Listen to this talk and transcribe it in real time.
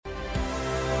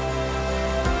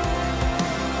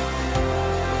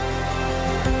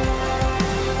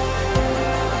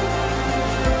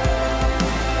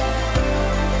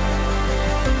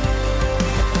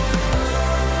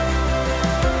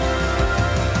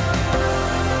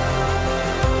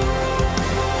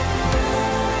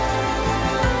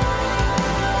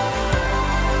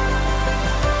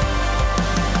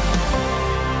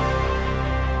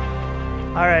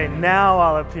right, now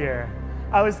I'll appear.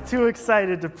 I was too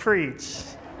excited to preach.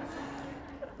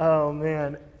 Oh,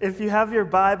 man. If you have your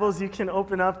Bibles, you can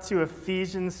open up to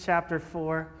Ephesians chapter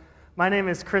 4. My name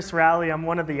is Chris Rowley. I'm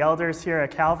one of the elders here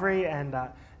at Calvary, and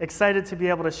excited to be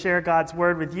able to share God's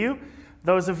Word with you,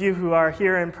 those of you who are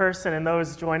here in person and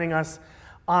those joining us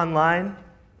online.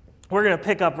 We're going to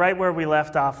pick up right where we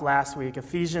left off last week,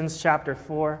 Ephesians chapter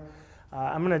 4.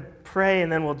 I'm going to pray,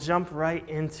 and then we'll jump right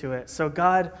into it. So,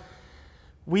 God,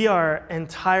 we are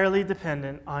entirely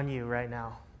dependent on you right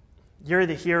now. You're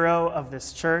the hero of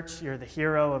this church. You're the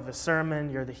hero of the sermon.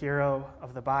 You're the hero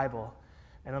of the Bible.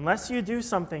 And unless you do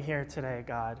something here today,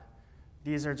 God,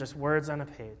 these are just words on a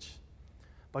page.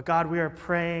 But God, we are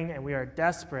praying and we are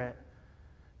desperate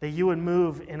that you would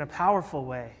move in a powerful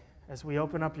way as we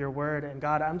open up your word. And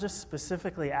God, I'm just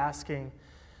specifically asking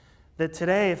that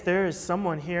today, if there is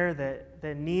someone here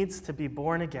that needs to be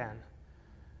born again,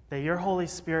 that your Holy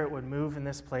Spirit would move in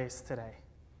this place today.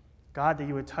 God, that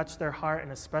you would touch their heart in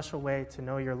a special way to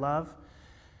know your love,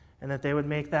 and that they would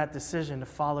make that decision to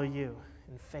follow you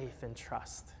in faith and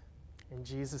trust. In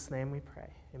Jesus' name we pray.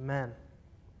 Amen.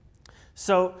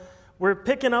 So we're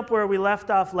picking up where we left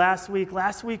off last week.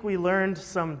 Last week we learned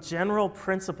some general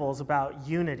principles about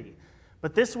unity.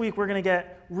 But this week we're going to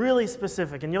get really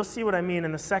specific, and you'll see what I mean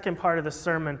in the second part of the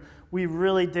sermon. We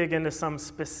really dig into some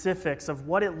specifics of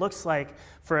what it looks like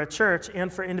for a church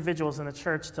and for individuals in the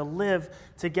church to live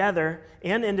together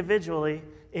and individually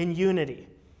in unity.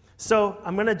 So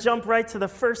I'm going to jump right to the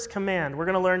first command. We're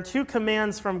going to learn two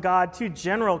commands from God, two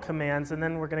general commands, and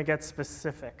then we're going to get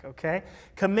specific, okay?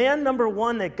 Command number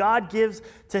one that God gives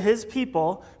to his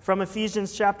people from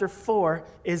Ephesians chapter 4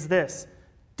 is this: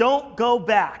 don't go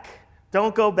back.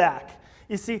 Don't go back.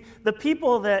 You see, the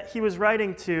people that he was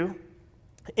writing to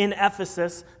in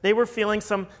Ephesus, they were feeling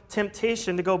some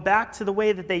temptation to go back to the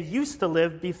way that they used to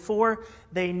live before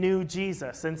they knew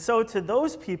Jesus. And so to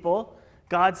those people,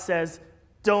 God says,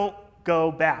 don't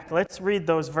go back. Let's read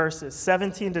those verses,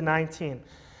 17 to 19.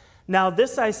 Now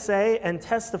this I say and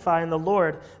testify in the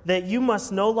Lord, that you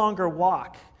must no longer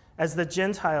walk as the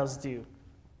Gentiles do,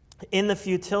 in the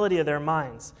futility of their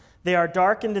minds. They are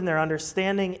darkened in their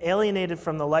understanding, alienated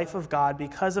from the life of God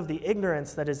because of the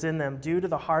ignorance that is in them due to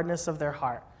the hardness of their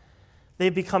heart.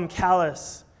 They become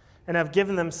callous and have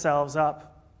given themselves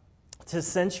up to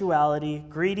sensuality,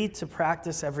 greedy to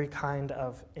practice every kind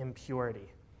of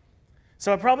impurity.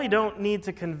 So I probably don't need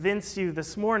to convince you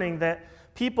this morning that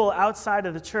people outside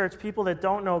of the church, people that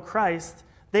don't know Christ,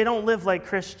 they don't live like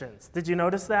Christians. Did you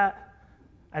notice that?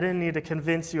 I didn't need to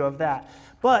convince you of that.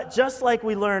 But just like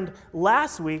we learned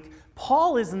last week,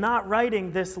 Paul is not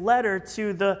writing this letter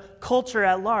to the culture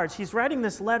at large. He's writing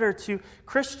this letter to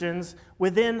Christians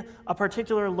within a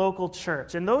particular local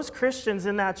church. And those Christians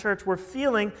in that church were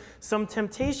feeling some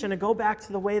temptation to go back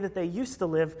to the way that they used to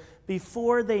live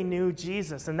before they knew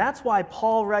Jesus. And that's why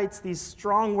Paul writes these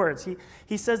strong words.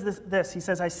 He says this. He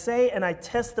says, I say and I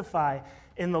testify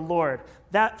in the Lord.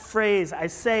 That phrase, I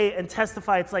say and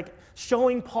testify, it's like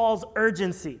showing Paul's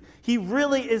urgency. He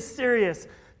really is serious.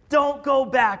 Don't go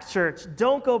back, church.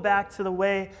 Don't go back to the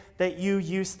way that you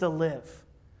used to live.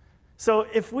 So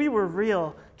if we were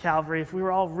real, Calvary, if we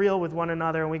were all real with one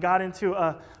another and we got into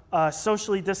a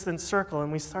socially distant circle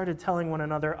and we started telling one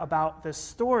another about the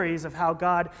stories of how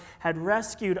God had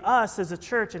rescued us as a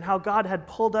church and how God had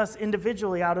pulled us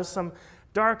individually out of some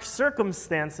dark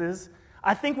circumstances,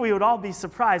 I think we would all be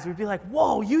surprised. We'd be like,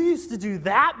 whoa, you used to do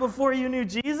that before you knew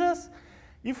Jesus?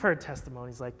 You've heard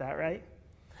testimonies like that, right?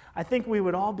 I think we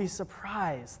would all be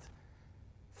surprised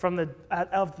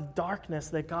of the darkness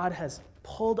that God has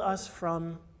pulled us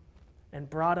from and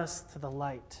brought us to the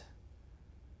light.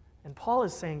 And Paul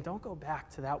is saying, don't go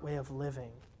back to that way of living.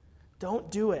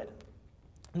 Don't do it.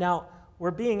 Now,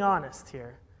 we're being honest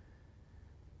here.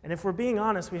 And if we're being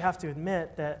honest, we have to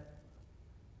admit that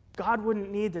God wouldn't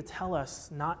need to tell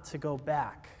us not to go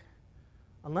back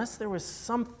unless there was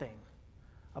something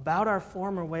about our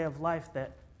former way of life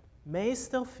that may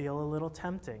still feel a little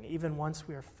tempting, even once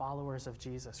we are followers of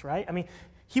Jesus, right? I mean,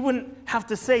 he wouldn't have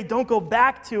to say, don't go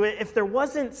back to it, if there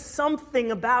wasn't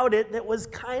something about it that was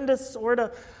kind of, sort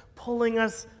of pulling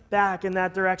us back in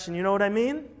that direction. You know what I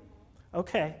mean?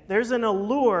 Okay, there's an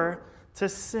allure to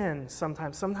sin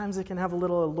sometimes. Sometimes it can have a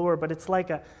little allure, but it's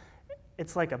like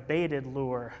a baited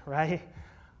lure, right?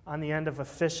 On the end of a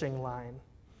fishing line.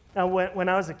 Now, when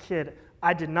I was a kid,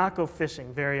 I did not go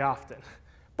fishing very often.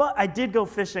 But I did go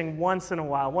fishing once in a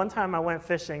while. One time I went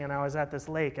fishing and I was at this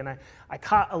lake and I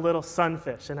caught a little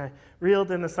sunfish and I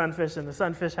reeled in the sunfish and the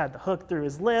sunfish had the hook through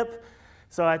his lip.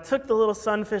 So I took the little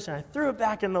sunfish and I threw it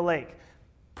back in the lake.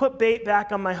 Put bait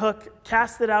back on my hook,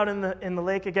 cast it out in the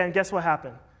lake again. Guess what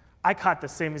happened? I caught the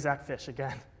same exact fish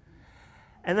again.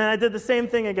 And then I did the same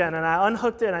thing again, and I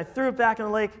unhooked it, and I threw it back in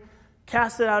the lake,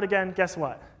 cast it out again. Guess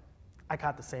what? I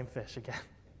caught the same fish again.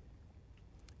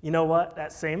 You know what?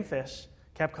 That same fish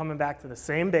kept coming back to the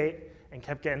same bait and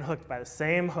kept getting hooked by the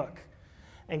same hook.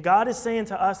 And God is saying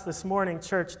to us this morning,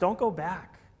 church, don't go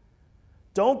back.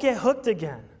 Don't get hooked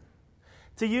again.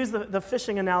 To use the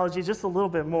fishing analogy just a little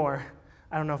bit more,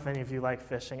 I don't know if any of you like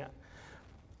fishing.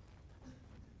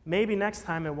 Maybe next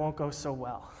time it won't go so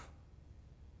well.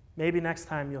 Maybe next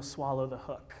time you'll swallow the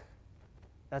hook.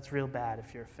 That's real bad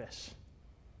if you're a fish.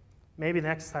 Maybe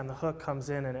next time the hook comes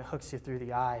in and it hooks you through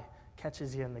the eye,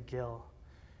 catches you in the gill.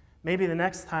 Maybe the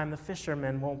next time the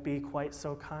fisherman won't be quite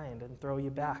so kind and throw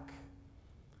you back.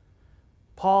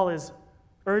 Paul is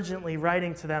urgently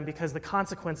writing to them because the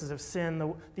consequences of sin,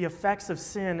 the effects of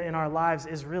sin in our lives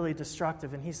is really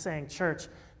destructive. And he's saying, church,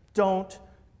 don't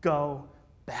go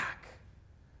back.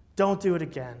 Don't do it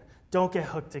again. Don't get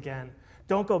hooked again.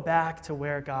 Don't go back to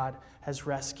where God has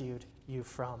rescued you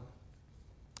from.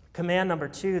 Command number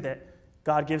 2 that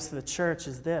God gives to the church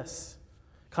is this.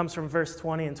 It comes from verse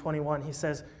 20 and 21. He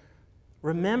says,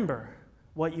 remember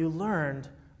what you learned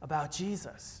about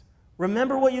Jesus.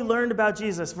 Remember what you learned about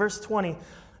Jesus. Verse 20,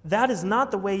 that is not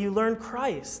the way you learned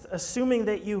Christ, assuming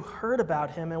that you heard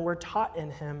about him and were taught in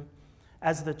him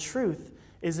as the truth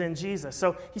is in Jesus.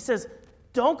 So he says,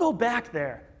 don't go back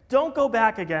there. Don't go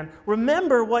back again.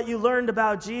 Remember what you learned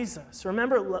about Jesus.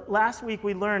 Remember last week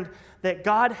we learned that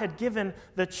God had given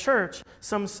the church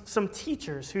some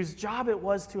teachers whose job it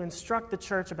was to instruct the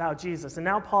church about Jesus. And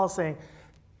now Paul's saying,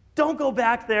 don't go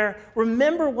back there.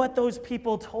 Remember what those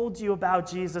people told you about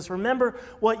Jesus. Remember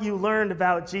what you learned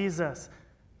about Jesus.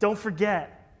 Don't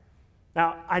forget.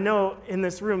 Now, I know in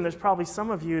this room there's probably some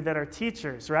of you that are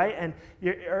teachers, right? And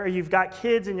you've got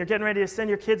kids and you're getting ready to send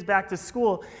your kids back to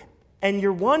school. And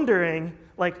you're wondering,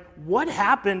 like, what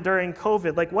happened during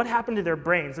COVID? Like, what happened to their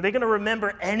brains? Are they going to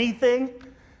remember anything?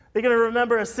 Are they going to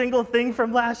remember a single thing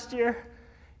from last year?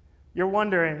 You're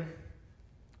wondering,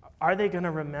 are they going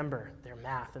to remember their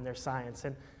math and their science?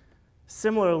 And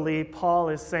similarly, Paul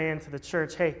is saying to the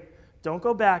church, hey, don't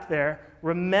go back there.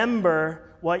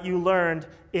 Remember what you learned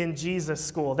in Jesus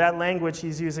school. That language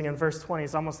he's using in verse 20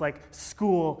 is almost like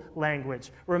school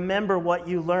language. Remember what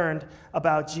you learned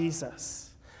about Jesus.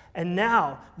 And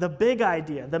now, the big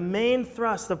idea, the main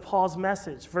thrust of Paul's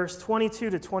message, verse 22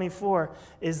 to 24,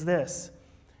 is this.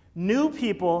 New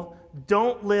people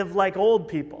don't live like old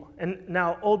people. And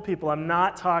now, old people, I'm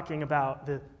not talking about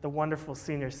the wonderful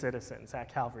senior citizens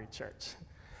at Calvary Church.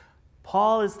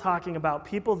 Paul is talking about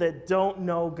people that don't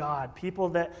know God, people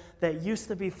that used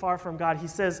to be far from God. He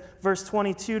says, verse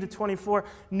 22 to 24,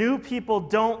 new people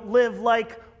don't live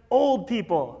like old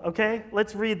people, okay?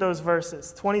 Let's read those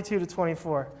verses, 22 to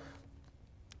 24.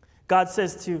 God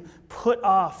says to put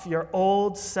off your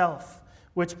old self,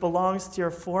 which belongs to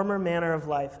your former manner of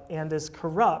life and is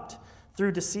corrupt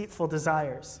through deceitful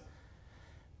desires.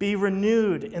 Be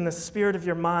renewed in the spirit of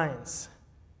your minds.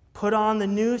 Put on the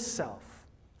new self,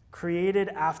 created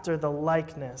after the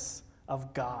likeness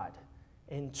of God,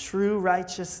 in true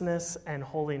righteousness and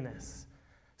holiness.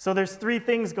 So there's 3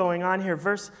 things going on here.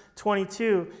 Verse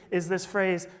 22 is this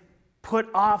phrase,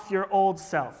 put off your old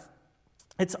self.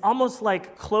 It's almost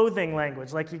like clothing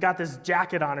language, like you got this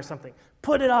jacket on or something.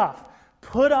 Put it off.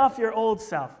 Put off your old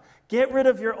self. Get rid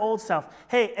of your old self.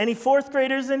 Hey, any 4th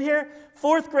graders in here?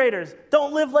 4th graders,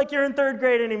 don't live like you're in 3rd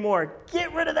grade anymore.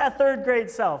 Get rid of that 3rd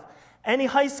grade self. Any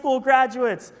high school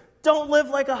graduates, don't live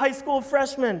like a high school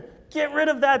freshman. Get rid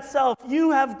of that self.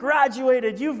 You have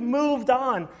graduated. You've moved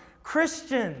on.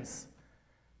 Christians,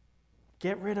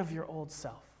 get rid of your old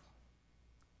self.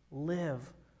 Live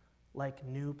like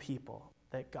new people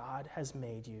that God has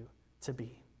made you to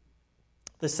be.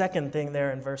 The second thing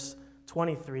there in verse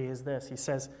 23 is this. He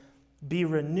says, be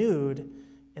renewed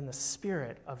in the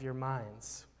spirit of your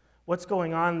minds. What's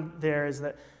going on there is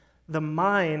that the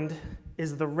mind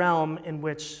is the realm in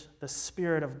which the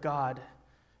Spirit of God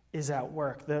is at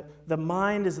work. The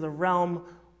mind is the realm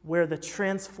where the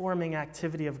transforming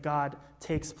activity of God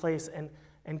takes place.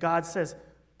 And God says,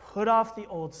 put off the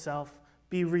old self,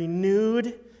 be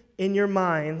renewed in your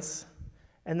minds.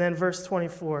 And then verse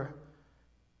 24,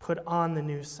 put on the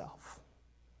new self,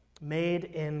 made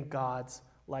in God's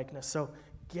likeness. So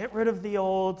get rid of the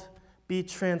old, be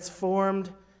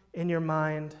transformed in your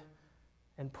mind,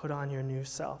 and put on your new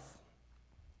self.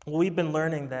 Well, we've been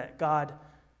learning that God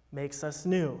makes us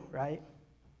new, right?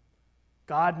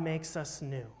 God makes us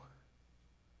new.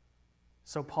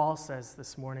 So Paul says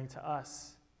this morning to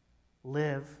us,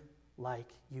 live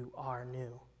like you are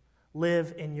new.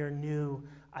 Live in your new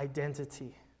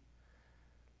identity.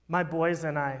 My boys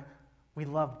and I, we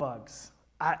love bugs.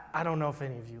 I don't know if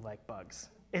any of you like bugs.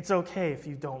 It's okay if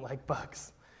you don't like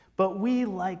bugs. But we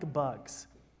like bugs.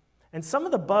 And some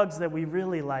of the bugs that we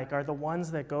really like are the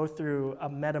ones that go through a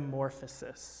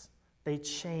metamorphosis. They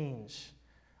change.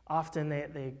 Often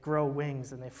they grow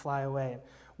wings and they fly away.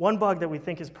 One bug that we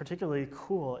think is particularly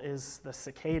cool is the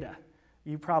cicada.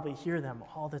 You probably hear them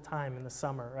all the time in the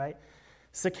summer, right?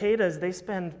 Cicadas, they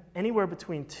spend anywhere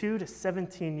between 2 to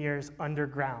 17 years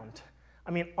underground.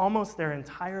 I mean, almost their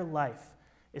entire life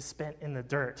is spent in the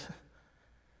dirt.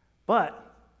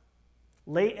 But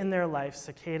late in their life,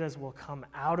 cicadas will come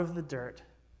out of the dirt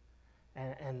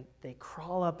and they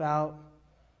crawl up out,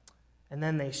 and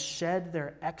then they shed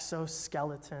their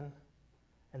exoskeleton,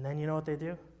 and then you know what they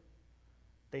do?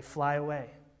 They fly away.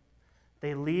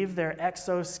 They leave their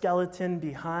exoskeleton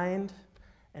behind,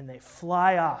 and they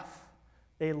fly off.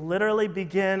 They literally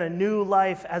begin a new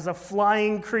life as a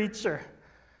flying creature.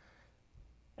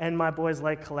 And my boys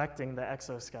like collecting the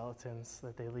exoskeletons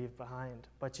that they leave behind.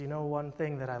 But you know one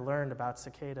thing that I learned about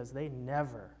cicadas? They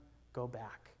never go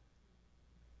back.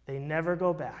 They never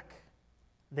go back.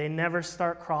 They never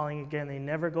start crawling again. They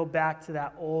never go back to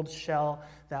that old shell,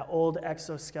 that old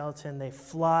exoskeleton. They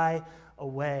fly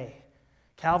away.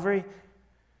 Calvary,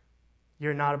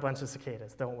 you're not a bunch of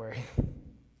cicadas, don't worry.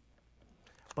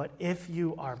 But if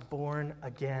you are born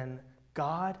again,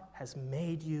 God has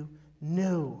made you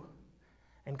new.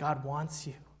 And God wants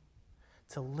you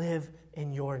to live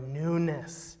in your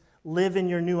newness. Live in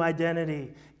your new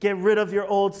identity. Get rid of your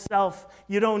old self.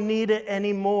 You don't need it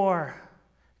anymore.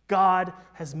 God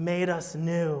has made us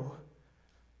new.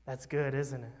 That's good,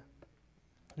 isn't it?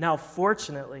 Now,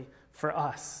 fortunately for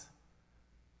us,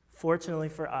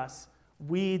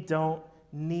 we don't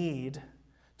need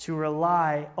to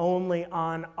rely only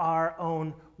on our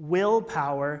own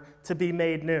willpower to be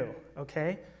made new,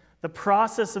 okay? The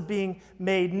process of being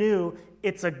made new,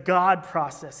 it's a God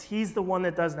process. He's the one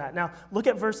that does that. Now, look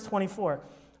at verse 24.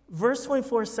 Verse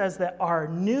 24 says that our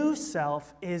new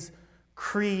self is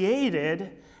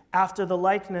created after the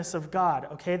likeness of God,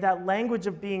 okay? That language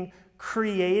of being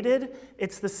created,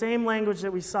 it's the same language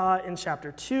that we saw in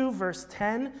chapter 2, verse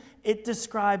 10. It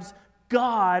describes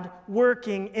God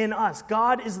working in us.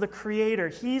 God is the creator.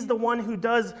 He's the one who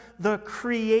does the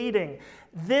creating.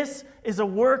 This is a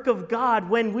work of God.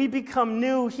 When we become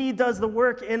new, He does the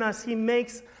work in us. He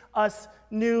makes us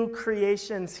new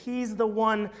creations. He's the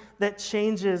one that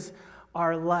changes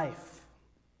our life.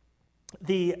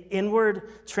 The inward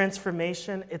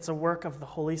transformation, it's a work of the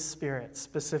Holy Spirit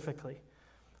specifically.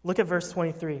 Look at verse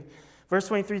 23. Verse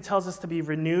 23 tells us to be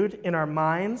renewed in our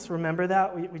minds. Remember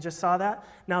that? We just saw that.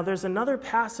 Now, there's another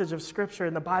passage of Scripture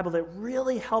in the Bible that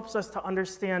really helps us to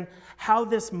understand how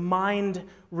this mind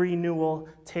renewal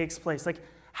takes place. Like,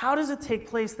 how does it take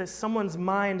place that someone's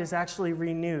mind is actually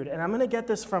renewed? And I'm going to get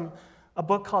this from a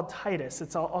book called Titus.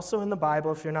 It's also in the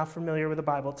Bible if you're not familiar with the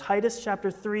Bible. Titus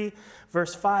chapter 3,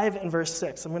 verse 5 and verse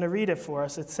 6. I'm going to read it for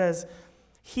us. It says,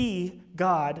 He,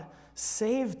 God,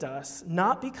 saved us,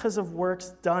 not because of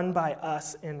works done by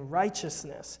us in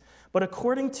righteousness, but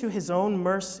according to His own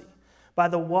mercy, by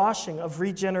the washing of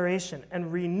regeneration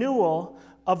and renewal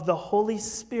of the Holy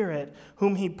Spirit,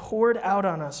 whom He poured out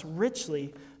on us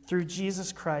richly through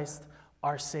Jesus Christ,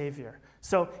 our Savior.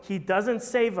 So He doesn't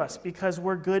save us because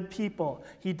we're good people.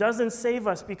 He doesn't save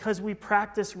us because we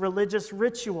practice religious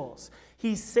rituals.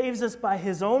 He saves us by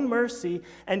His own mercy,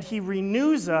 and He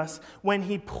renews us when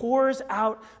He pours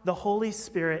out the Holy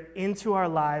Spirit into our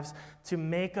lives to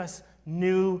make us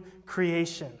new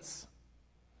creations.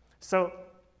 So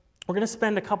we're going to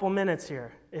spend a couple minutes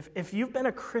here. If you've been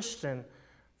a Christian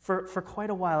for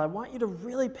quite a while, I want you to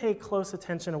really pay close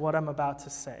attention to what I'm about to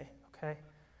say, okay?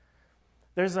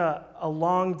 There's a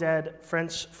long-dead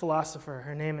French philosopher.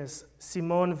 Her name is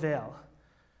Simone Weil.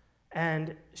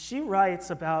 And she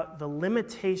writes about the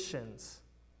limitations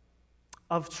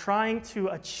of trying to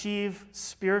achieve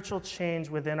spiritual change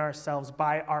within ourselves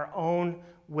by our own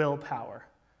willpower.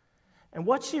 And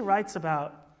what she writes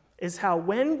about is how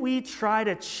when we try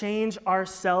to change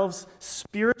ourselves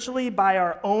spiritually by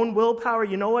our own willpower,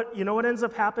 you know what ends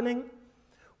up happening?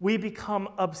 We become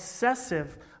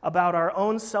obsessive about our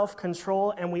own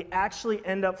self-control, and we actually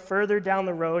end up further down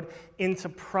the road into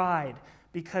pride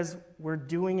because we're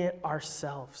doing it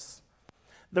ourselves.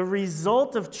 The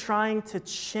result of trying to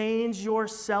change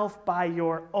yourself by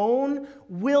your own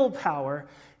willpower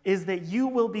is that you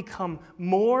will become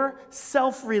more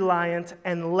self-reliant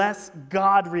and less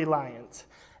God-reliant.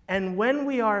 And when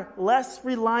we are less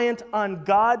reliant on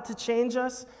God to change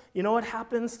us, you know what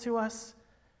happens to us?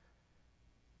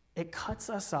 It cuts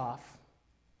us off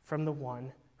from the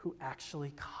one who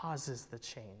actually causes the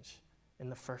change in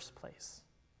the first place.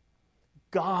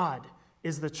 God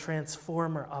is the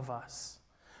transformer of us.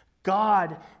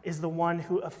 God is the one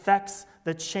who affects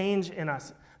the change in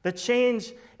us. The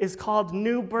change is called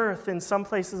new birth in some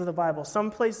places of the Bible. Some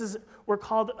places we're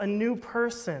called a new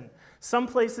person. Some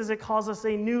places it calls us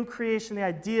a new creation. The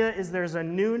idea is there's a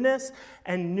newness,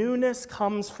 and newness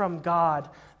comes from God,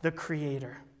 the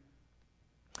Creator.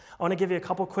 I want to give you a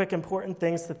couple quick important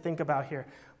things to think about here.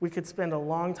 We could spend a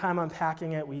long time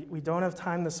unpacking it. We don't have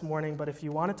time this morning, but if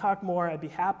you want to talk more, I'd be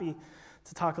happy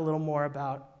to talk a little more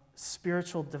about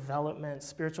spiritual development,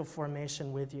 spiritual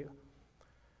formation with you.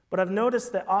 But I've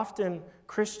noticed that often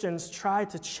Christians try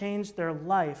to change their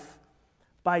life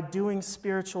by doing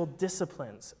spiritual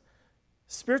disciplines.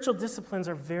 Spiritual disciplines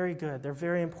are very good. They're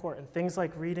very important. Things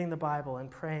like reading the Bible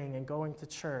and praying and going to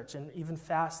church and even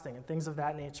fasting and things of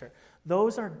that nature.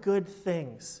 Those are good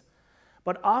things.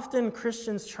 But often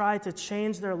Christians try to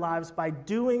change their lives by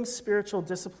doing spiritual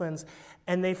disciplines,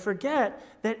 and they forget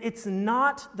that it's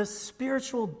not the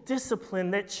spiritual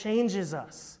discipline that changes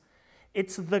us.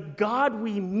 It's the God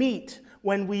we meet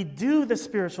when we do the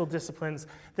spiritual disciplines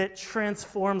that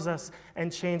transforms us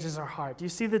and changes our heart. Do you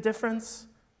see the difference?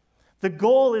 The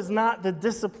goal is not the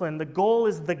discipline. The goal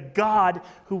is the God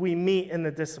who we meet in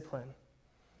the discipline.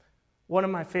 One of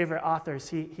my favorite authors,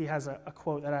 he has a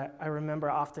quote that I remember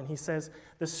often. He says,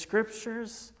 "The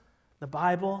scriptures, the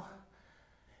Bible,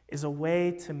 is a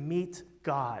way to meet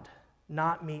God,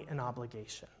 not meet an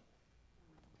obligation."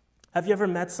 Have you ever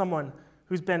met someone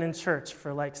who's been in church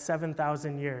for like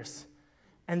 7,000 years,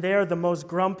 and they are the most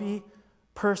grumpy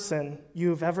person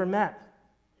you've ever met?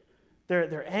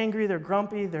 They're angry, they're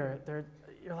grumpy,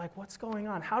 you're like, what's going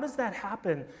on? How does that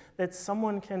happen that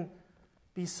someone can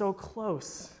be so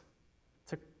close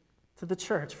to the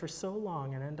church for so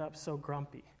long and end up so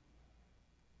grumpy?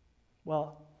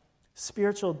 Well,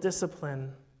 spiritual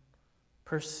discipline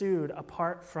pursued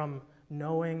apart from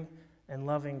knowing and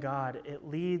loving God, it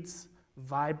leads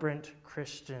vibrant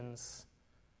Christians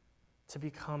to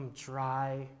become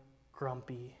dry,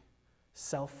 grumpy,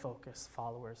 self-focused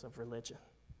followers of religion.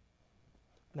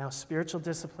 Now, spiritual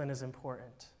discipline is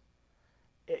important.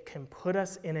 It can put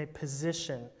us in a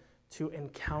position to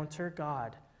encounter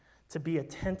God, to be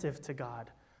attentive to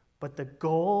God. But the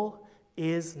goal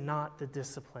is not the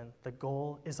discipline. The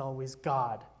goal is always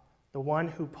God, the one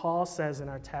who Paul says in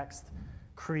our text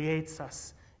creates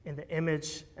us in the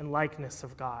image and likeness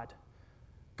of God.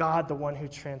 God, the one who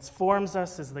transforms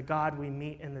us, is the God we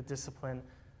meet in the discipline.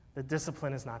 The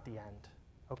discipline is not the end.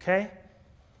 Okay?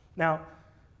 Now,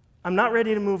 I'm not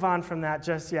ready to move on from that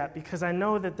just yet because I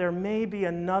know that there may be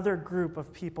another group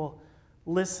of people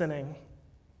listening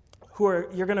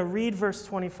you're going to read verse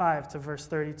 25 to verse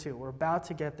 32. We're about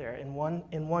to get there in one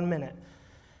minute.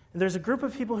 And there's a group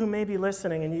of people who may be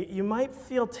listening, and you might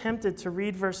feel tempted to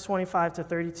read verse 25 to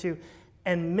 32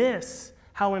 and miss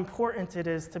how important it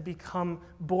is to become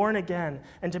born again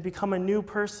and to become a new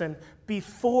person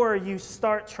before you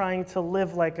start trying to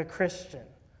live like a Christian,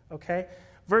 okay?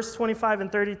 Verse 25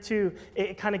 and 32,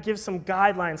 it kind of gives some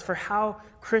guidelines for how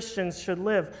Christians should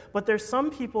live. But there's some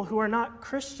people who are not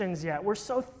Christians yet. We're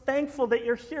so thankful that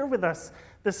you're here with us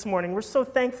this morning. We're so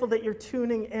thankful that you're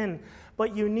tuning in.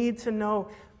 But you need to know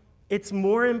it's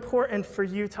more important for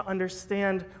you to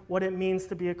understand what it means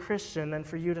to be a Christian than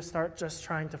for you to start just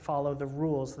trying to follow the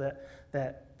rules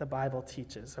that the Bible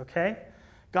teaches, okay?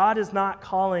 God is not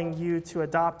calling you to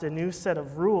adopt a new set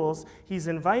of rules. He's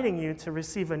inviting you to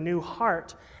receive a new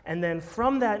heart, and then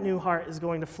from that new heart is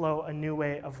going to flow a new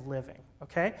way of living,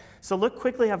 okay? So look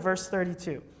quickly at verse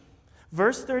 32.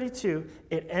 Verse 32,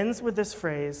 it ends with this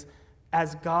phrase,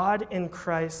 "as God in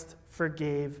Christ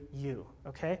forgave you,"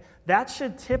 okay? That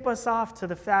should tip us off to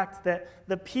the fact that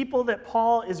the people that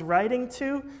Paul is writing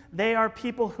to, they are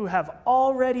people who have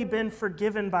already been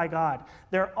forgiven by God.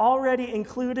 They're already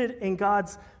included in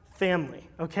God's family,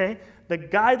 okay? The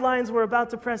guidelines we're about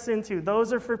to press into,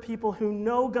 those are for people who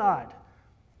know God.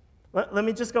 Let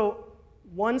me just go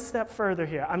one step further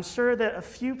here. I'm sure that a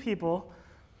few people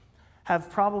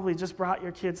have probably just brought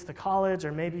your kids to college,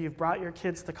 or maybe you've brought your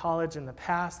kids to college in the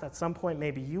past. At some point,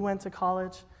 maybe you went to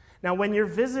college. Now, when you're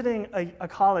visiting a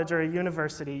college or a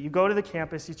university, you go to the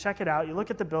campus, you check it out, you look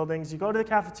at the buildings, you go to the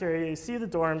cafeteria, you see the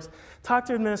dorms, talk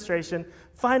to administration,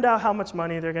 find out how much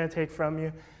money they're going to take from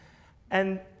you.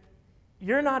 And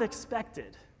you're not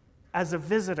expected, as a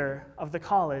visitor of the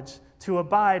college, to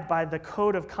abide by the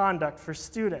code of conduct for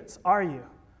students, are you?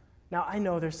 Now, I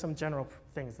know there's some general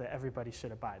things that everybody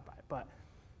should abide by, but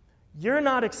You're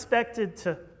not expected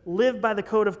to live by the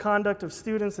code of conduct of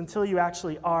students until you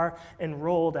actually are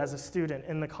enrolled as a student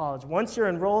in the college. Once you're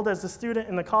enrolled as a student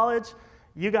in the college,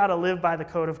 you got to live by the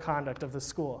code of conduct of the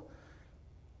school.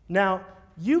 Now,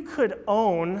 you could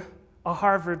own a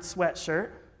Harvard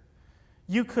sweatshirt.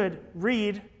 You could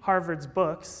read Harvard's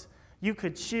books. You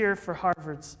could cheer for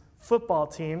Harvard's football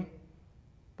team.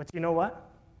 But you know what?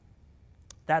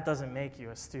 That doesn't make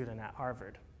you a student at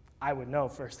Harvard. I would know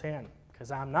firsthand,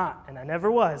 because I'm not, and I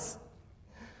never was.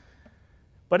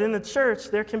 But in the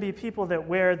church, there can be people that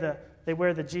wear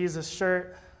the Jesus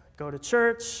shirt, go to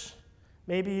church,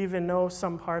 maybe even know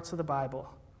some parts of the Bible.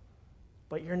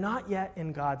 But you're not yet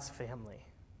in God's family.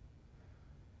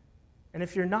 And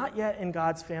if you're not yet in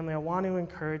God's family, I want to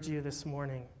encourage you this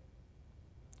morning.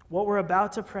 What we're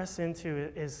about to press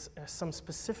into is some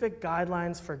specific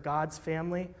guidelines for God's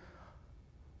family.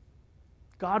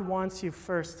 God wants you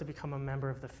first to become a member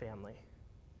of the family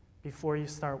before you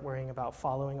start worrying about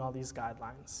following all these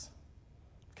guidelines.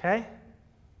 Okay?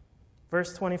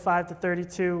 Verse 25 to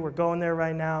 32, we're going there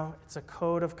right now. It's a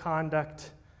code of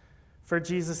conduct for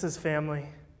Jesus' family.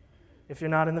 If you're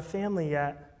not in the family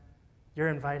yet, you're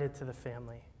invited to the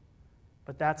family.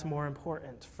 But that's more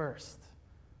important first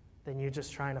than you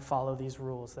just trying to follow these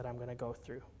rules that I'm going to go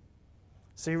through.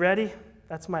 So you ready?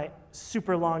 That's my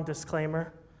super long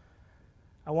disclaimer.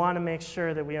 I want to make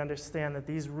sure that we understand that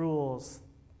these rules,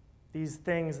 these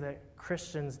things that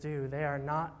Christians do, they are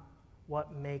not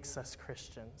what makes us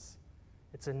Christians.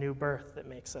 It's a new birth that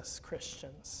makes us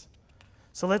Christians.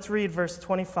 So let's read verse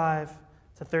 25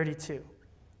 to 32.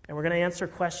 And we're going to answer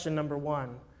question number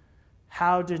 1.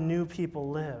 How do new people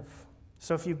live?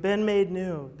 So if you've been made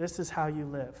new, this is how you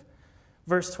live.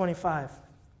 Verse 25.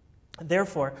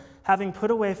 Therefore, having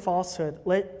put away falsehood,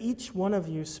 let each one of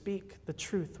you speak the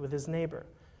truth with his neighbor,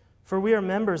 for we are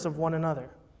members of one another.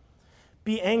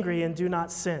 Be angry and do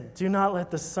not sin. Do not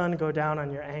let the sun go down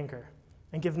on your anger,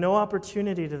 and give no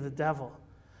opportunity to the devil.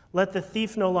 Let the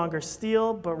thief no longer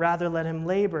steal, but rather let him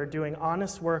labor, doing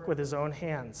honest work with his own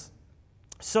hands,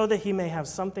 so that he may have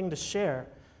something to share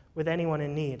with anyone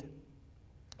in need.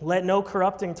 Let no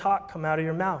corrupting talk come out of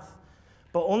your mouth,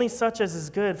 but only such as is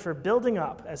good for building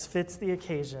up as fits the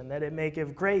occasion, that it may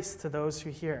give grace to those who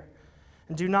hear.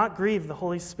 And do not grieve the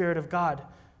Holy Spirit of God,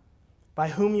 by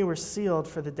whom you were sealed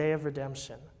for the day of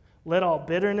redemption. Let all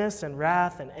bitterness and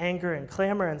wrath and anger and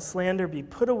clamor and slander be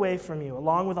put away from you,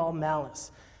 along with all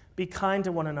malice. Be kind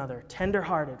to one another,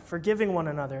 tender-hearted, forgiving one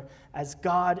another, as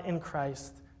God in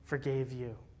Christ forgave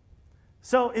you.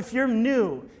 So if you're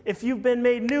new, if you've been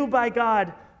made new by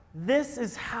God, this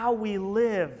is how we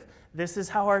live. This is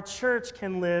how our church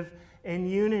can live in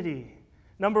unity.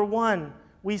 Number 1,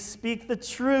 we speak the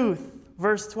truth.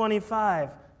 Verse 25.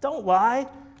 Don't lie.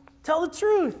 Tell the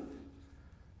truth.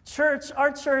 Church,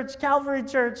 our church, Calvary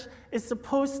Church, is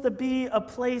supposed to be a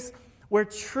place where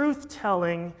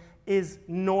truth-telling is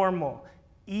normal,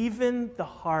 even the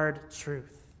hard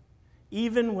truth.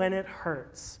 Even when it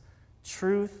hurts,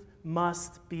 truth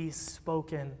must be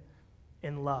spoken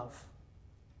in love.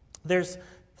 There's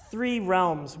 3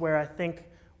 realms where I think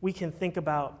we can think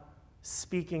about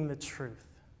speaking the truth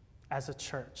as a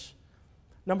church.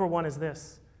 Number 1 is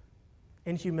this.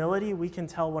 In humility, we can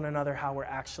tell one another how we're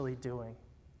actually doing.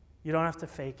 You don't have to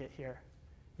fake it here.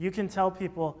 You can tell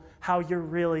people how you're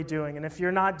really doing. And if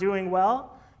you're not doing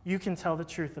well, you can tell the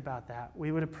truth about that.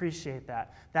 We would appreciate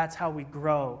that. That's how we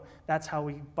grow. That's how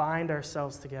we bind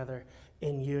ourselves together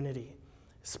in unity.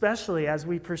 Especially as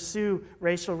we pursue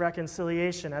racial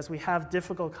reconciliation, as we have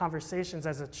difficult conversations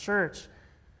as a church,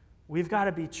 we've got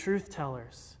to be truth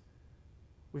tellers.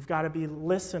 We've got to be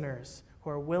listeners who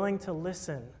are willing to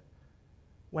listen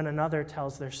when another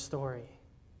tells their story.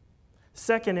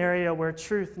 Second area where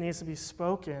truth needs to be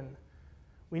spoken,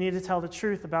 we need to tell the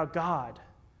truth about God,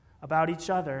 about each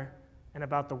other, and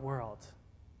about the world.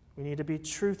 We need to be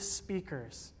truth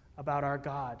speakers about our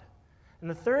God. And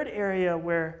the third area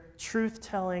where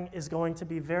truth-telling is going to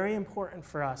be very important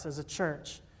for us as a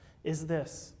church is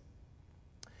this.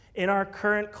 In our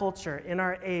current culture, in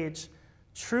our age,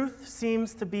 truth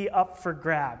seems to be up for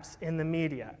grabs in the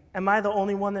media. Am I the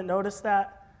only one that noticed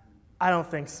that? I don't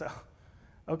think so.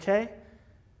 Okay?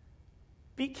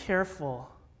 Be careful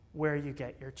where you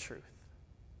get your truth.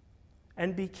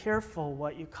 And be careful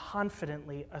what you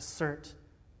confidently assert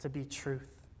to be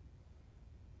truth.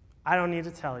 I don't need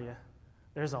to tell you.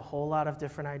 There's a whole lot of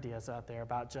different ideas out there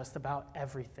about just about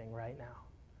everything right now.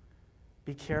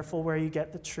 Be careful where you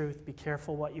get the truth. Be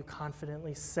careful what you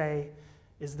confidently say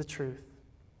is the truth.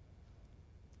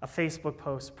 A Facebook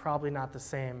post, probably not the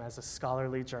same as a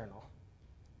scholarly journal.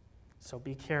 So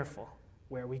be careful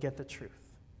where we get the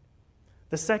truth.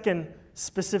 The second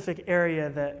specific area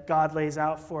that God lays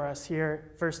out for us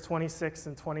here, verse 26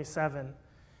 and 27,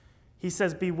 he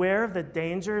says, beware of the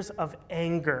dangers of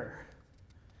anger.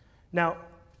 Now,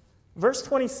 verse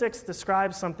 26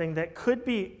 describes something that could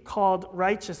be called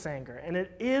righteous anger, and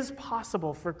it is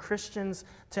possible for Christians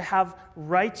to have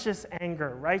righteous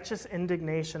anger, righteous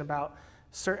indignation about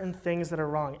certain things that are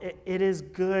wrong. It is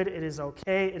good, it is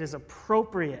okay, it is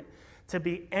appropriate to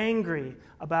be angry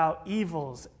about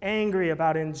evils, angry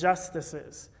about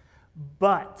injustices.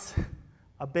 But,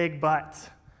 a big but,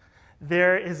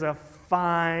 there is a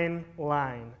fine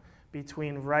line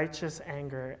between righteous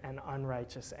anger and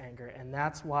unrighteous anger, and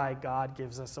that's why God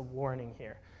gives us a warning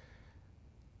here.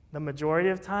 The majority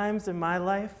of times in my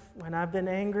life when I've been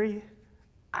angry,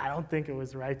 I don't think it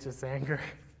was righteous anger.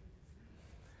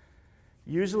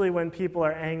 Usually when people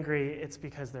are angry, it's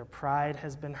because their pride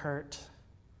has been hurt.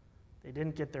 They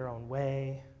didn't get their own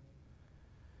way.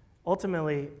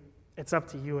 Ultimately, it's up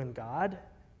to you and God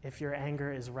if your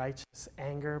anger is righteous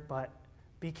anger, but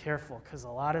be careful, because a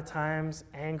lot of times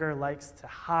anger likes to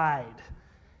hide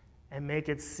and make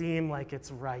it seem like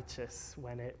it's righteous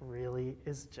when it really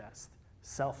is just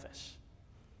selfish.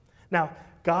 Now,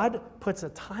 God puts a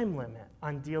time limit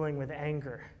on dealing with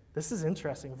anger. This is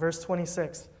interesting. Verse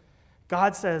 26,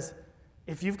 God says,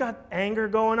 if you've got anger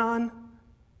going on,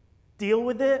 deal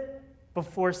with it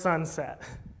before sunset.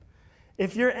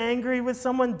 If you're angry with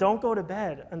someone, don't go to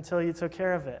bed until you took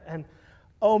care of it. And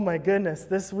oh my goodness,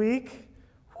 this week,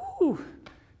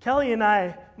 Kelly,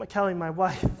 my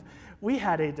wife, we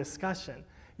had a discussion.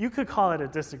 You could call it a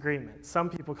disagreement. Some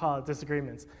people call it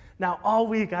disagreements. Now, all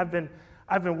week I've been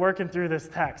working through this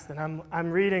text, and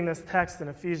I'm reading this text in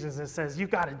Ephesians that says,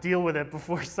 you've got to deal with it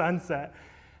before sunset.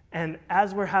 And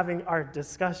as we're having our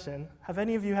discussion, have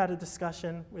any of you had a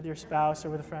discussion with your spouse or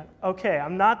with a friend? Okay,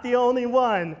 I'm not the only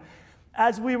one.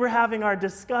 As we were having our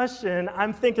discussion,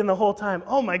 I'm thinking the whole time,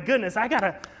 oh my goodness, I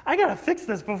gotta fix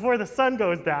this before the sun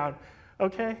goes down,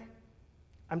 okay?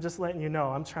 I'm just letting you know,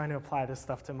 I'm trying to apply this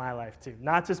stuff to my life too.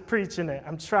 Not just preaching it,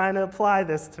 I'm trying to apply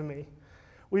this to me.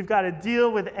 We've got to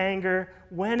deal with anger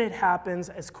when it happens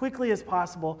as quickly as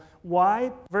possible.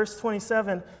 Why? Verse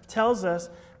 27 tells us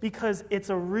because it's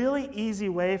a really easy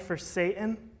way for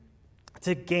Satan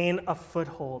to gain a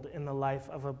foothold in the life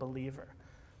of a believer.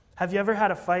 Have you ever had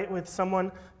a fight with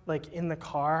someone like in the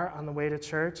car on the way to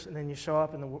church, and then you show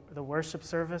up in the worship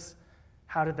service?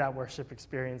 How did that worship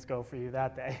experience go for you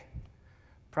that day?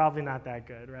 Probably not that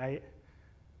good, right?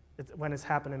 When it's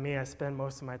happened to me, I spend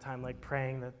most of my time like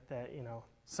praying that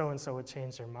so-and-so would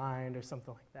change their mind or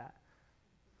something like that.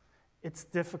 It's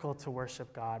difficult to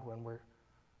worship God when we're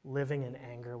living in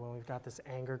anger, when we've got this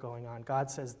anger going on. God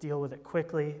says deal with it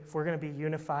quickly. If we're going to be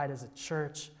unified as a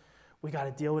church, we got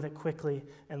to deal with it quickly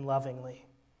and lovingly.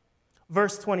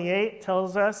 Verse 28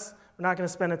 tells us, we're not going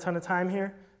to spend a ton of time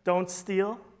here, don't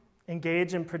steal,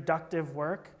 engage in productive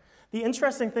work. The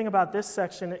interesting thing about this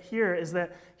section here is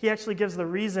that he actually gives the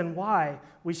reason why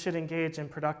we should engage in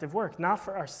productive work. Not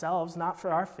for ourselves, not for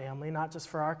our family, not just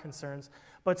for our concerns,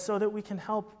 but so that we can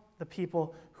help the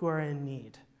people who are in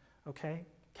need. Okay?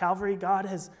 Calvary, God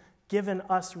has given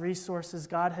us resources.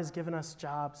 God has given us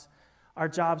jobs. Our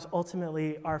jobs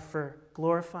ultimately are for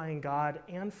glorifying God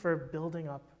and for building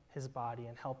up his body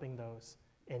and helping those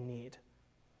in need.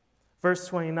 Verse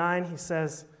 29, he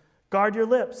says, guard your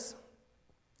lips.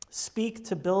 Speak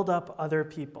to build up other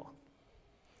people.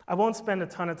 I won't spend a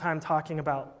ton of time talking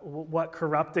about what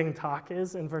corrupting talk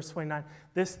is in verse 29.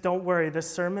 Don't worry, this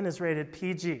sermon is rated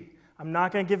PG. I'm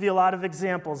not going to give you a lot of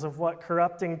examples of what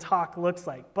corrupting talk looks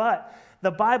like, but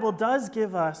the Bible does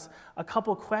give us a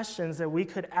couple questions that we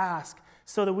could ask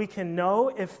so that we can know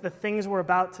if the things we're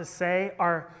about to say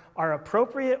are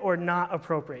appropriate or not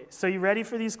appropriate. So you ready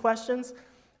for these questions?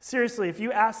 Seriously, if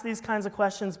you ask these kinds of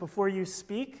questions before you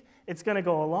speak, it's going to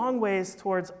go a long ways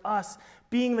towards us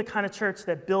being the kind of church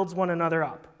that builds one another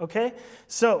up, okay?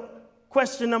 So,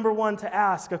 question number one to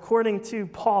ask, according to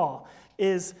Paul,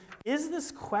 is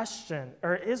this question,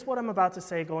 or is what I'm about to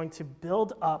say going to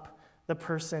build up the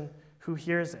person who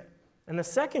hears it? And the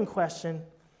second question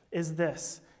is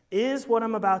this, is what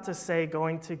I'm about to say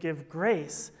going to give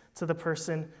grace to the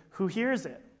person who hears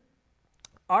it?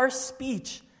 Our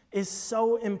speech is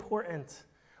so important.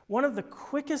 One of the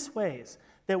quickest ways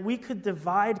that we could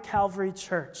divide Calvary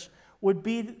Church would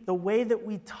be the way that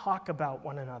we talk about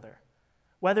one another.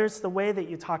 Whether it's the way that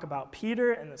you talk about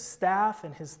Peter and the staff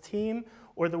and his team,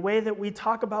 or the way that we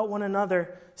talk about one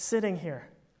another sitting here.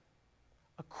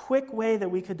 A quick way that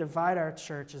we could divide our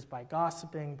church is by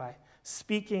gossiping, by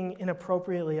speaking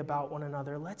inappropriately about one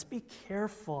another. Let's be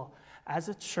careful as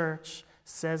a church,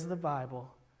 says the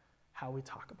Bible, how we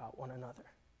talk about one another.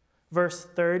 Verse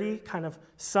 30, kind of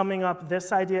summing up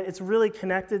this idea, it's really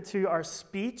connected to our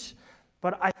speech,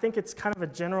 but I think it's kind of a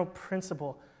general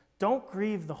principle. Don't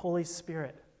grieve the Holy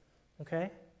Spirit,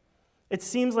 okay? It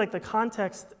seems like the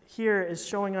context here is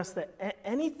showing us that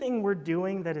anything we're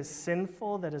doing that is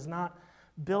sinful, that is not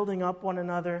building up one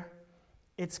another,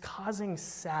 it's causing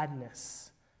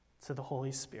sadness to the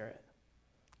Holy Spirit,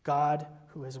 God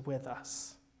who is with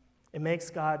us. It makes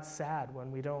God sad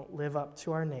when we don't live up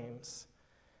to our names.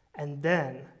 And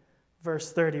then,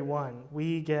 verse 31,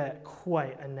 we get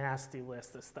quite a nasty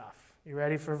list of stuff. You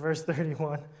ready for verse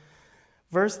 31?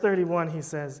 Verse 31, he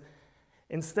says,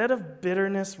 instead of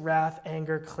bitterness, wrath,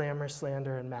 anger, clamor,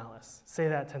 slander, and malice. Say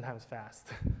that 10 times fast.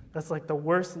 That's like the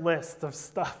worst list of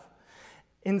stuff.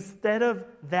 Instead of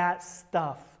that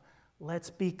stuff, let's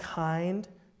be kind,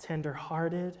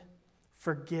 tender-hearted,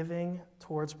 forgiving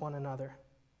towards one another.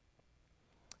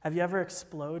 Have you ever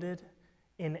exploded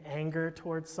in anger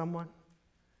towards someone?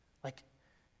 Like,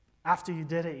 after you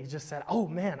did it, you just said, oh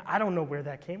man, I don't know where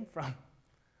that came from.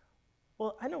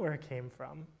 Well, I know where it came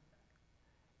from.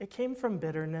 It came from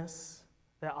bitterness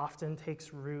that often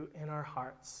takes root in our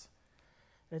hearts.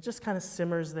 And it just kind of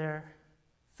simmers there,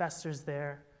 festers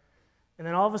there, and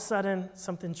then all of a sudden,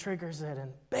 something triggers it,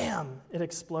 and bam, it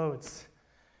explodes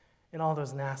in all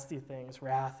those nasty things,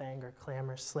 wrath, anger,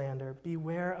 clamor, slander.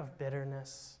 Beware of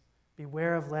bitterness.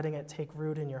 Beware of letting it take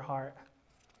root in your heart.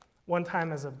 One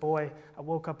time as a boy, I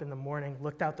woke up in the morning,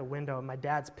 looked out the window, and my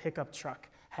dad's pickup truck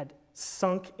had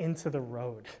sunk into the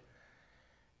road.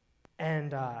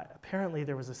 And apparently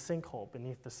there was a sinkhole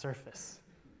beneath the surface.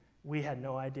 We had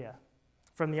no idea.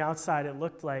 From the outside, it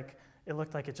looked like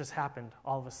it just happened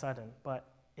all of a sudden, but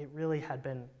it really had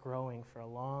been growing for a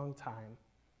long time.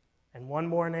 And one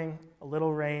morning, a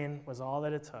little rain was all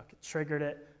that it took. It triggered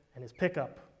it, and his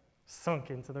pickup sunk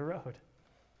into the road.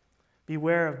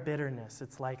 Beware of bitterness.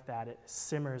 It's like that. It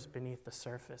simmers beneath the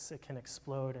surface. It can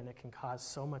explode, and it can cause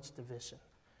so much division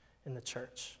in the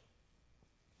church.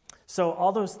 So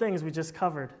all those things we just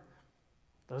covered,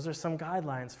 those are some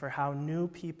guidelines for how new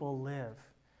people live.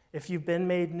 If you've been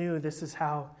made new, this is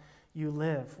how you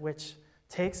live, which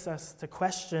takes us to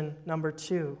question number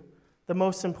 2, the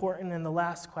most important and the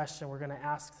last question we're going to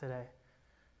ask today.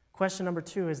 Question number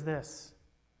 2 is this: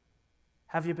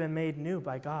 have you been made new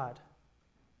by God?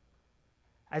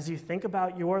 As you think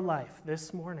about your life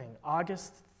this morning,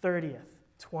 August 30th,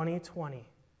 2020,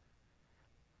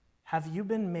 have you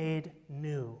been made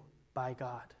new by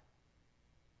God?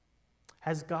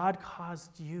 Has God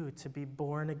caused you to be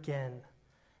born again?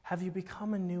 Have you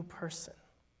become a new person?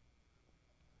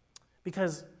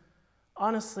 Because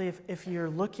honestly, if you're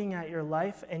looking at your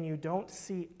life and you don't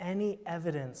see any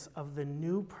evidence of the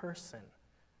new person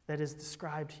that is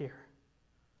described here,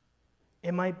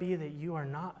 it might be that you are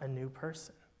not a new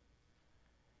person.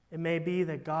 It may be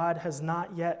that God has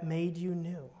not yet made you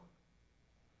new,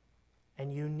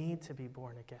 and you need to be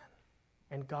born again.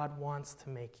 And God wants to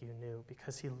make you new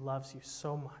because he loves you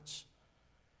so much.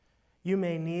 You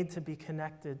may need to be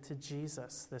connected to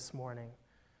Jesus this morning.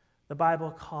 The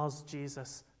Bible calls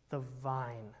Jesus the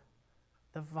vine.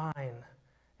 The vine.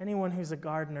 Anyone who's a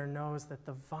gardener knows that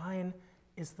the vine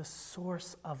is the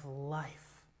source of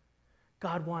life.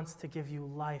 God wants to give you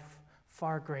life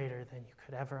far greater than you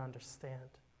could ever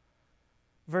understand.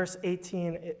 Verse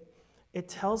 18, it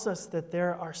tells us that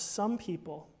there are some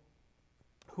people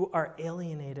who are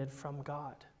alienated from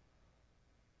God.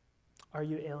 Are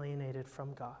you alienated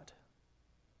from God?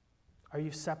 Are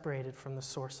you separated from the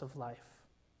source of life?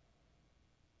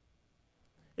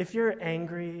 If you're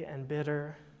angry and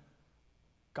bitter,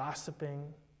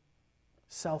 gossiping,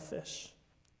 selfish,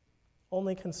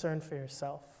 only concerned for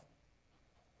yourself,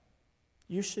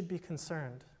 you should be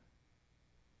concerned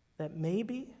that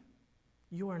maybe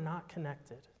you are not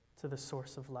connected to the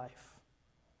source of life.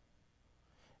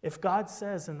 If God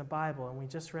says in the Bible, and we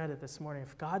just read it this morning,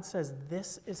 if God says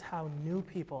this is how new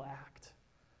people act,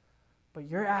 but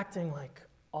you're acting like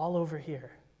all over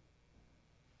here,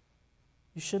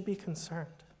 you should be concerned.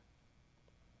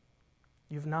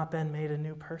 You've not been made a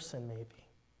new person, maybe.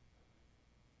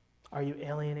 Are you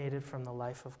alienated from the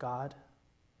life of God?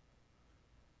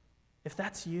 If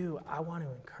that's you, I want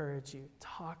to encourage you.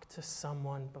 Talk to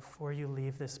someone before you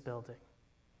leave this building.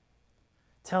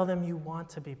 Tell them you want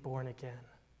to be born again.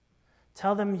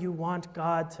 Tell them you want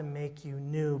God to make you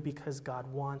new because God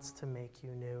wants to make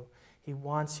you new. He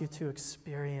wants you to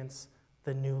experience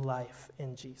the new life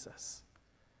in Jesus.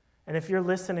 And if you're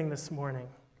listening this morning,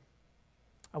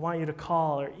 I want you to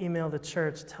call or email the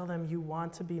church. Tell them you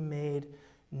want to be made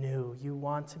new. You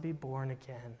want to be born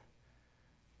again.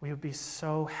 We would be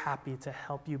so happy to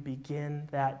help you begin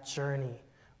that journey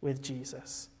with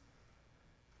Jesus.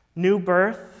 New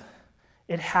birth,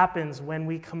 it happens when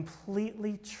we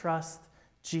completely trust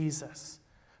Jesus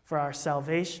for our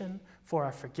salvation, for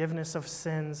our forgiveness of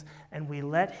sins, and we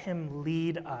let him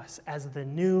lead us as the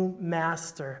new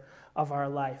master of our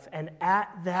life. And at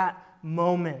that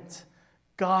moment,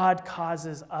 God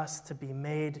causes us to be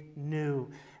made new.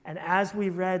 And as we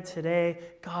read today,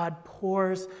 God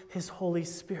pours his Holy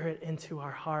Spirit into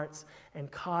our hearts and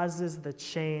causes the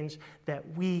change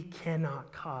that we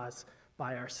cannot cause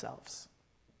by ourselves.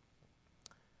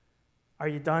 Are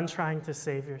you done trying to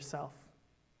save yourself?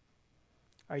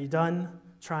 Are you done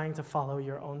trying to follow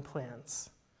your own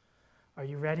plans? Are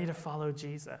you ready to follow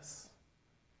Jesus?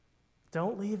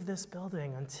 Don't leave this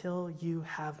building until you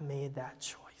have made that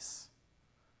choice.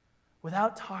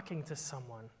 Without talking to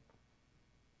someone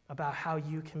about how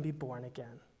you can be born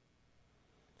again.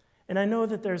 And I know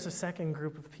that there's a second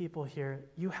group of people here.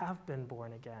 You have been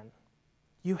born again.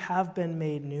 You have been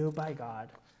made new by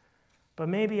God. But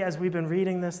maybe as we've been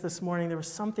reading this morning, there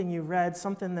was something you read,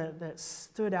 something that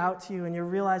stood out to you, and you're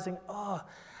realizing,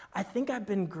 I think I've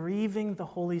been grieving the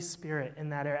Holy Spirit in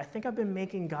that area. I think I've been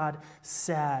making God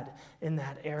sad in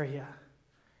that area.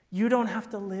 You don't have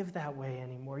to live that way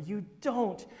anymore. You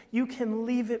don't. You can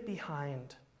leave it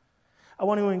behind. I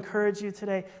want to encourage you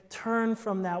today, turn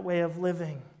from that way of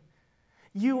living.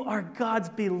 You are God's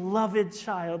beloved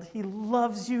child. He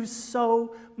loves you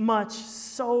so much,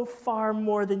 so far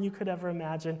more than you could ever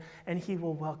imagine, and he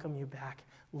will welcome you back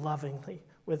lovingly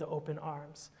with open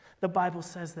arms. The Bible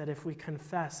says that if we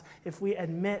confess, if we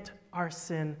admit our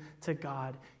sin to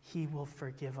God, he will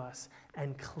forgive us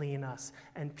and clean us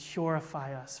and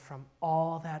purify us from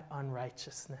all that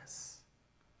unrighteousness.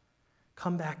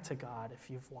 Come back to God if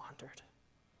you've wandered.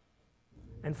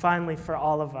 And finally, for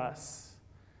all of us,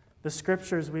 the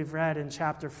scriptures we've read in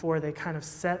chapter 4, they kind of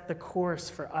set the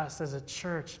course for us as a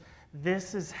church.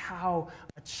 This is how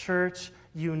a church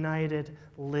united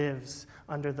lives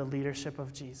under the leadership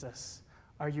of Jesus.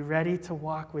 Are you ready to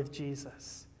walk with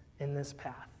Jesus in this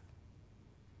path?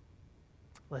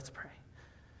 Let's pray.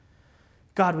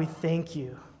 God, we thank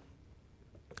you.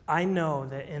 I know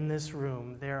that in this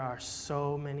room there are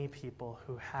so many people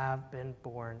who have been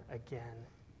born again.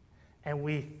 And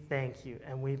we thank you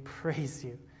and we praise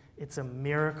you. It's a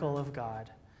miracle of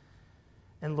God.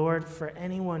 And Lord, for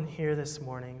anyone here this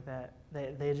morning that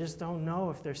they just don't know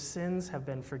if their sins have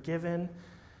been forgiven,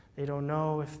 they don't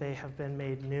know if they have been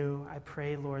made new, I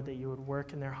pray, Lord, that you would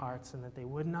work in their hearts and that they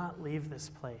would not leave this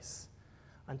place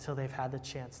until they've had the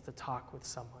chance to talk with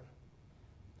someone.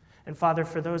 And Father,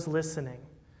 for those listening,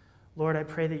 Lord, I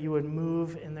pray that you would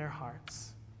move in their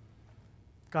hearts.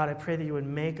 God, I pray that you would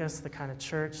make us the kind of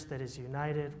church that is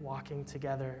united, walking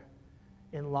together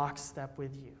in lockstep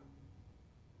with you.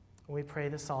 And we pray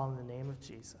this all in the name of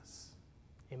Jesus.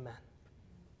 Amen.